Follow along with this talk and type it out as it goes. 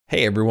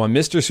Hey everyone,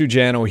 Mr.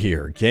 Sujano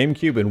here.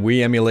 Gamecube and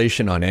Wii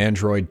emulation on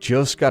Android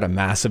just got a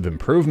massive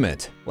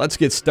improvement. Let's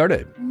get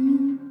started.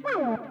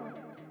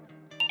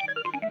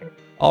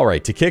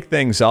 Alright, to kick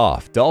things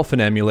off,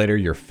 Dolphin Emulator,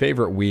 your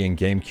favorite Wii and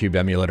Gamecube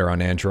emulator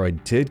on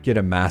Android, did get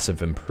a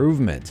massive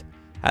improvement.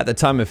 At the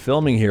time of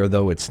filming here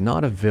though, it's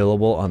not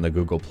available on the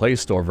Google Play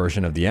Store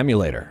version of the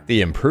emulator.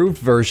 The improved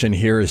version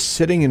here is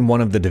sitting in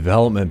one of the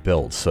development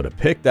builds, so to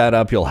pick that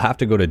up you'll have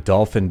to go to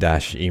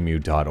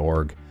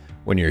dolphin-emu.org.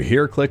 When you're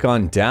here, click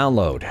on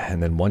download,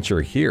 and then once you're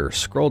here,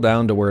 scroll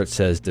down to where it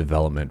says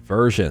development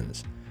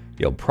versions.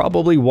 You'll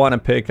probably want to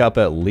pick up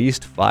at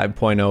least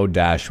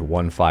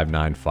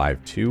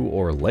 5.0-15952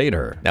 or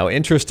later. Now,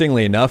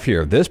 interestingly enough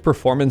here, this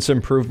performance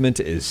improvement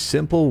is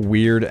simple,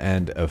 weird,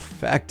 and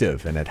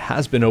effective, and it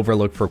has been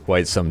overlooked for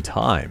quite some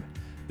time.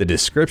 The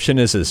description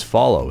is as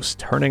follows: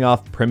 turning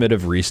off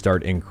primitive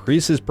restart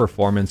increases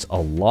performance a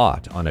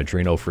lot on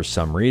Adreno for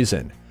some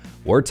reason.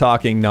 We're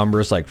talking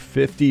numbers like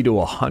 50 to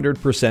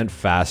 100%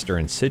 faster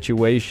in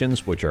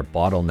situations which are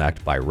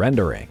bottlenecked by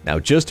rendering. Now,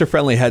 just a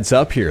friendly heads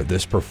up here,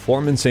 this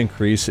performance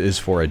increase is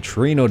for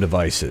Adreno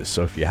devices,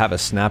 so if you have a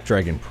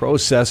Snapdragon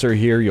processor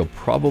here, you'll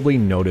probably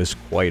notice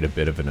quite a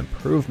bit of an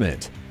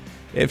improvement.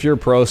 If your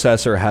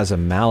processor has a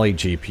Mali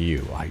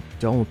GPU, I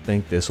don't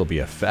think this will be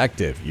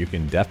effective. You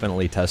can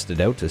definitely test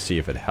it out to see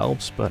if it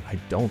helps, but I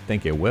don't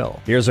think it will.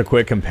 Here's a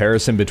quick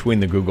comparison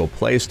between the Google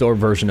Play Store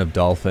version of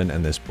Dolphin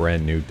and this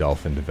brand new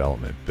Dolphin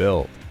development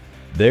build.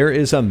 There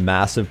is a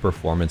massive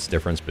performance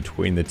difference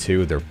between the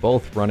two. They're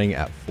both running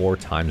at 4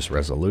 times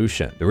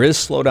resolution. There is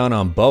slowdown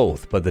on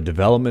both, but the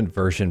development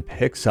version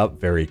picks up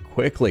very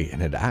quickly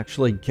and it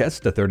actually gets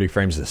to 30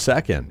 frames a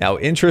second. Now,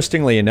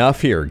 interestingly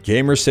enough here,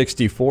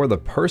 Gamer64, the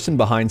person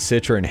behind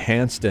Citra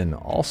Enhanced and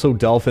also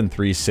Dolphin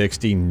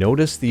 360,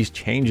 noticed these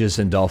changes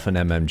in Dolphin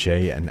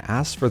MMJ and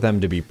asked for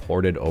them to be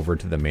ported over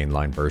to the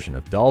mainline version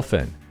of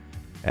Dolphin.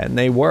 And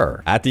they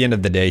were. At the end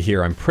of the day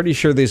here, I'm pretty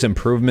sure these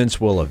improvements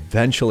will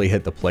eventually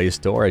hit the Play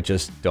Store. I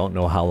just don't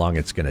know how long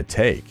it's going to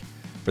take.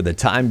 For the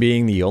time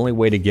being, the only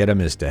way to get them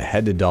is to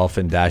head to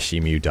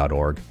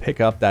dolphin-emu.org,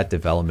 pick up that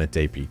development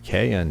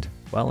APK, and,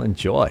 well,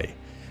 enjoy.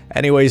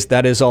 Anyways,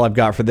 that is all I've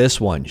got for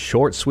this one.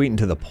 Short, sweet, and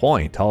to the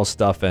point, all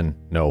stuff and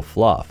no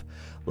fluff.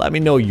 Let me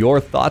know your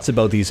thoughts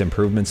about these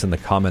improvements in the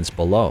comments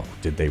below.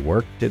 Did they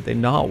work? Did they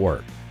not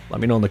work? Let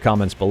me know in the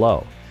comments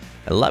below.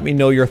 And let me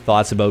know your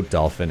thoughts about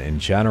Dolphin in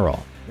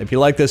general. If you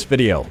like this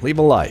video, leave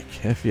a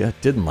like. If you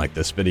didn't like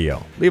this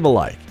video, leave a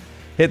like.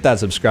 Hit that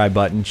subscribe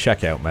button,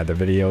 check out my other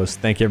videos.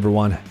 Thank you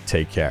everyone,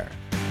 take care.